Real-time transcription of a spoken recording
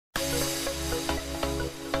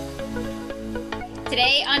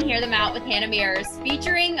Today on Hear Them Out with Hannah Mears,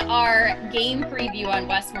 featuring our game preview on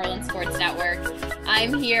Westmoreland Sports Network,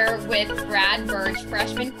 I'm here with Brad Birch,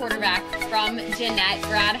 freshman quarterback from Jeannette.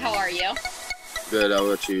 Brad, how are you? Good, how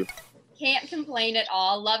about you? Can't complain at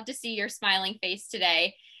all. Love to see your smiling face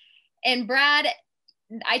today. And Brad,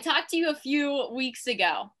 I talked to you a few weeks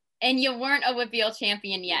ago, and you weren't a WPIAL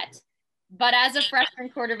champion yet. But as a freshman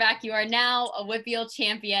quarterback, you are now a WPIAL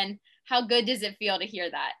champion. How good does it feel to hear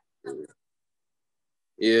that?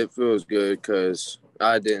 Yeah, it feels good because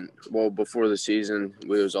before the season,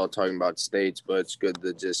 we was all talking about states, but it's good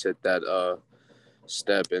to just hit that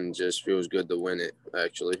step and just feels good to win it,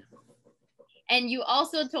 actually. And you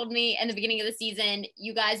also told me in the beginning of the season,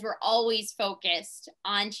 you guys were always focused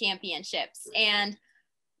on championships. And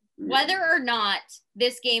whether or not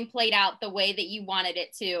this game played out the way that you wanted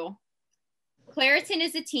it to, Clairton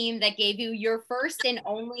is a team that gave you your first and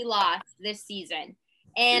only loss this season.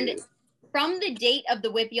 And from the date of the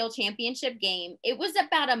WPIAL championship game, it was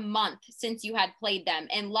about a month since you had played them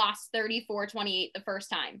and lost 34-28 the first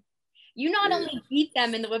time. You not only beat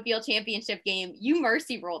them in the WPIAL championship game, you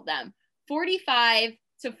mercy rolled them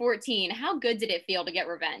 45-14. How good did it feel to get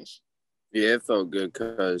revenge? Yeah, it felt good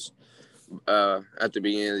because at the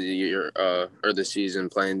beginning of the year or the season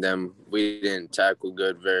playing them, we didn't tackle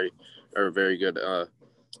very good.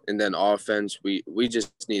 And then offense, we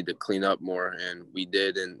just need to clean up more, and we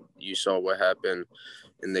did. And you saw what happened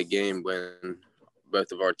in the game when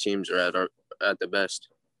both of our teams are at the best.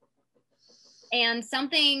 And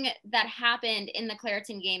something that happened in the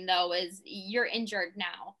Clairton game, though, is you're injured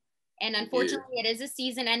now. And unfortunately, It is a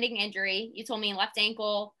season-ending injury. You told me left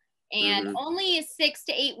ankle, and only 6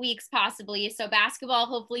 to 8 weeks possibly. So basketball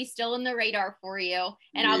hopefully still in the radar for you.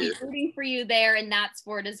 And I'll be rooting for you there in that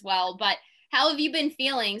sport as well. But how have you been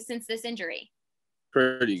feeling since this injury?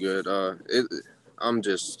 Pretty good. I'm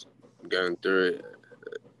just going through it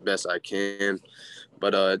best I can.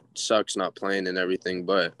 But it sucks not playing and everything.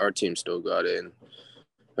 But our team still got it, and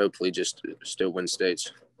hopefully just still win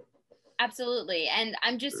states. Absolutely. And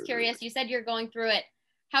I'm just curious, you said you're going through it.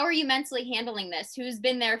 How are you mentally handling this? Who's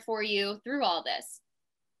been there for you through all this?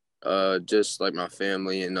 Just like my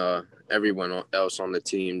family and everyone else on the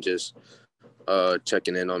team, just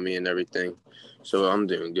checking in on me and everything. So I'm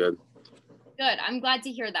doing good. Good. I'm glad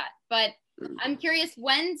to hear that. But I'm curious,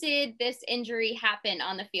 when did this injury happen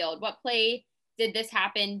on the field? What play did this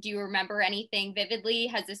happen? Do you remember anything vividly?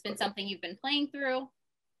 Has this been something you've been playing through?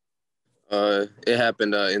 It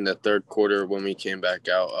happened in the third quarter when we came back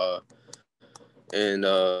out. And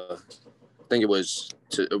I think it was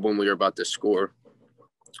when we were about to score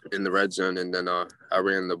in the red zone. And then I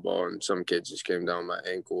ran the ball and some kids just came down my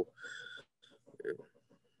ankle.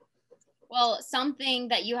 Well, something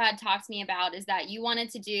that you had talked to me about is that you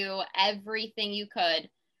wanted to do everything you could.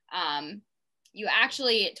 You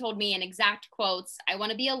actually told me in exact quotes, I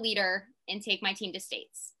want to be a leader and take my team to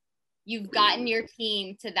states. You've gotten your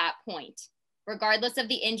team to that point. Regardless of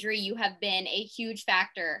the injury, you have been a huge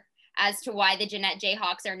factor as to why the Jeannette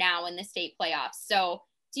Jayhawks are now in the state playoffs. So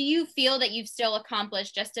do you feel that you've still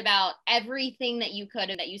accomplished just about everything that you could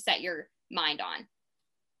and that you set your mind on?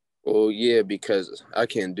 Well, yeah, because I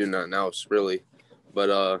can't do nothing else really.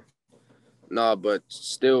 But but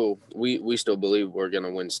still we still believe we're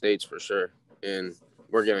gonna win states for sure. And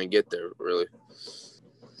we're gonna get there really.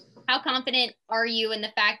 How confident are you in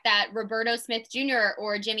the fact that Roberto Smith Jr.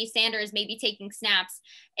 or Jimmy Sanders may be taking snaps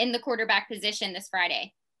in the quarterback position this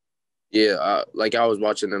Friday? Yeah, I was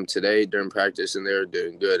watching them today during practice, and they were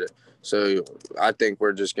doing good. So I think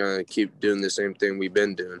we're just going to keep doing the same thing we've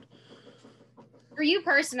been doing. For you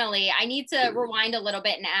personally, I need to rewind a little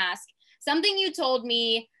bit and ask, something you told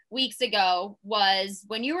me weeks ago was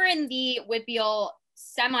when you were in the WPIAL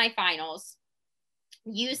semifinals,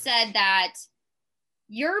 you said that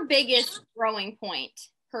your biggest growing point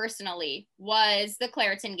personally was the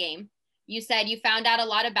Clairton game. You said you found out a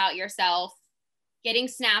lot about yourself, getting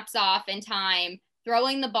snaps off in time,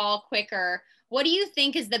 throwing the ball quicker. What do you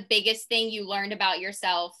think is the biggest thing you learned about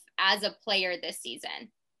yourself as a player this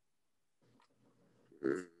season?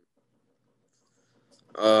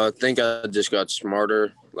 I think I just got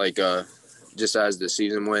smarter, just as the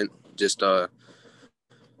season went, just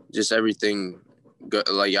everything,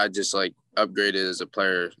 I just upgraded as a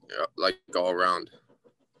player, all around.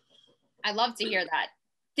 I love to hear that.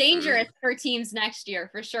 Dangerous for teams next year,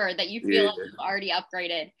 for sure, that you feel like you've already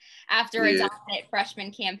upgraded after a dominant freshman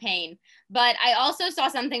campaign. But I also saw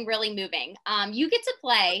something really moving. You get to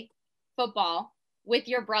play football with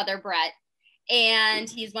your brother, Brett, and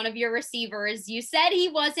he's one of your receivers. You said he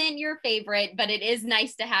wasn't your favorite, but it is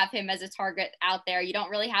nice to have him as a target out there. You don't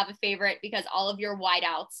really have a favorite because all of your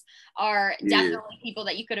wideouts are definitely people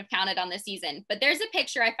that you could have counted on this season. But there's a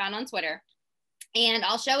picture I found on Twitter, and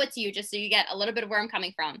I'll show it to you just so you get a little bit of where I'm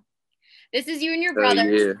coming from. This is you and your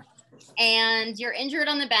brother, and you're injured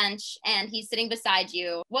on the bench, and he's sitting beside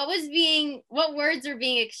you. What words are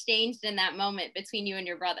being exchanged in that moment between you and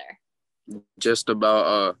your brother? Just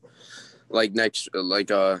about next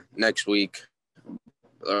week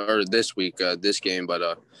or this week, this game,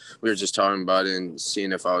 but we were just talking about it and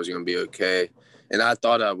seeing if I was going to be okay. And I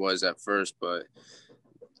thought I was at first, but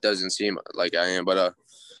it doesn't seem like I am. But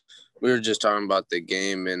we were just talking about the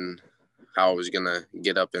game and how I was going to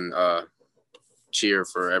get up and cheer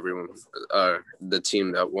for everyone, the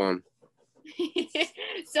team that won.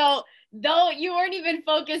 So though you weren't even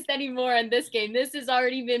focused anymore on this game, this has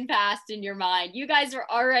already been passed in your mind. You guys are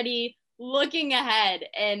already looking ahead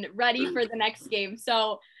and ready for the next game.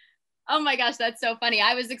 So, oh my gosh, that's so funny.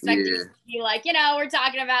 I was expecting it to be like, we're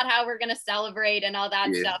talking about how we're going to celebrate and all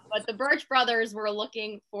that stuff, but the Birch brothers were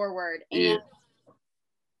looking forward. And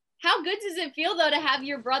how good does it feel, though, to have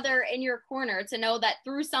your brother in your corner, to know that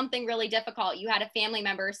through something really difficult, you had a family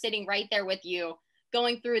member sitting right there with you,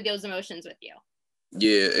 going through those emotions with you?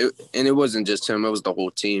 Yeah, it wasn't just him. It was the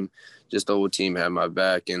whole team. Just the whole team had my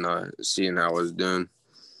back and seeing how I was doing.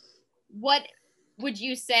 What would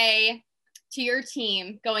you say to your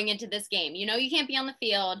team going into this game? You can't be on the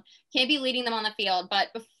field, can't be leading them on the field,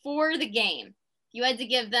 but before the game, if you had to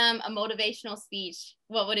give them a motivational speech,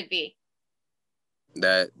 what would it be?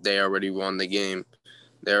 That they already won the game.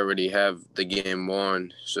 They already have the game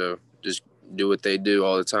won. So just do what they do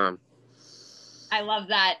all the time. I love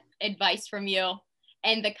that advice from you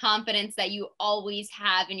and the confidence that you always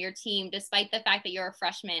have in your team, despite the fact that you're a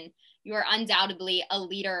freshman. You are undoubtedly a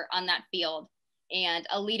leader on that field and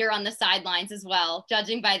a leader on the sidelines as well,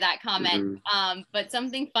 judging by that comment. But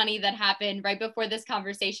something funny that happened right before this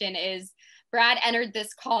conversation is Brad entered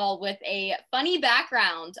this call with a funny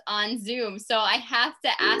background on Zoom. So I have to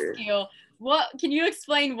ask you, can you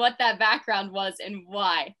explain what that background was and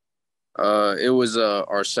why? It was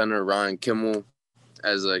our center, Ryan Kimmel,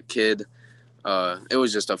 as a kid. It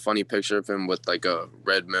was just a funny picture of him with like a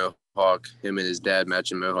red mohawk, him and his dad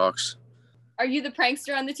matching mohawks. Are you the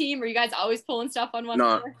prankster on the team? Are you guys always pulling stuff on one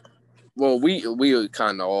another? Well, we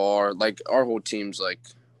kind of are. Like, our whole team's like,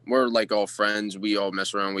 we're like all friends. We all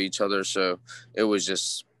mess around with each other. So it was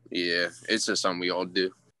just, it's just something we all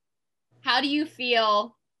do. How do you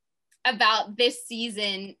feel about this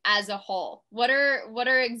season as a whole? What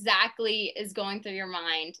are exactly is going through your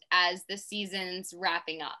mind as the season's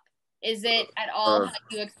wrapping up? Is it at all how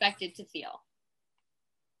you expected to feel?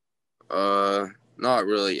 Not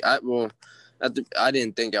really. I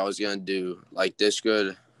didn't think I was gonna do like this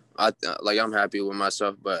good. I'm happy with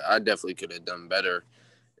myself, but I definitely could have done better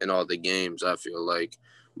in all the games, I feel like.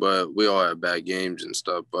 But we all had bad games and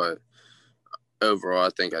stuff. But overall, I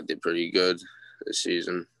think I did pretty good this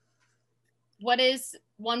season. What is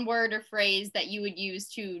one word or phrase that you would use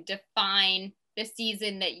to define the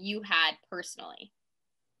season that you had personally?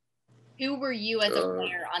 Who were you as a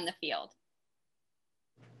player on the field?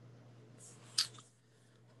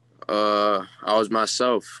 I was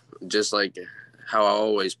myself, just like how I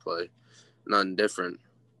always play. Nothing different.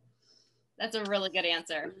 That's a really good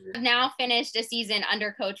answer. I've now finished a season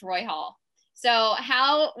under Coach Roy Hall. So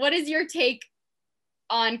what is your take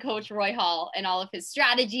on Coach Roy Hall and all of his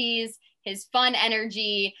strategies, his fun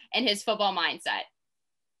energy, and his football mindset?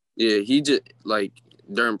 Yeah, he just, like,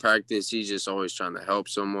 during practice, he's just always trying to help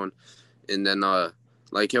someone. And then,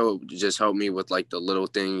 he'll just help me with, like, the little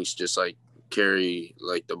things, just, like, carry,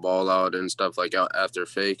 like, the ball out and stuff, like, out after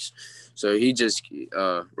fakes. So he just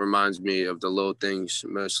reminds me of the little things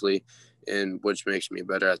mostly, and which makes me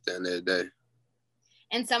better at the end of the day.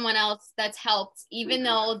 And someone else that's helped, even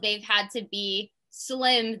though they've had to be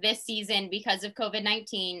slim this season because of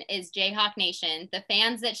COVID-19, is Jayhawk Nation, the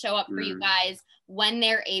fans that show up for you guys when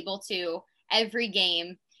they're able to every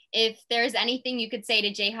game. If there's anything you could say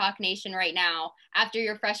to Jayhawk Nation right now after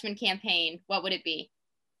your freshman campaign, what would it be?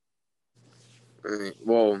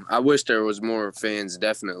 Well, I wish there was more fans,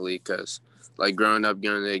 definitely, because like growing up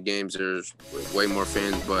going to the games, there's way more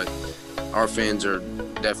fans, but our fans are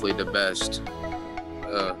definitely the best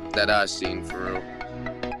that I've seen, for real.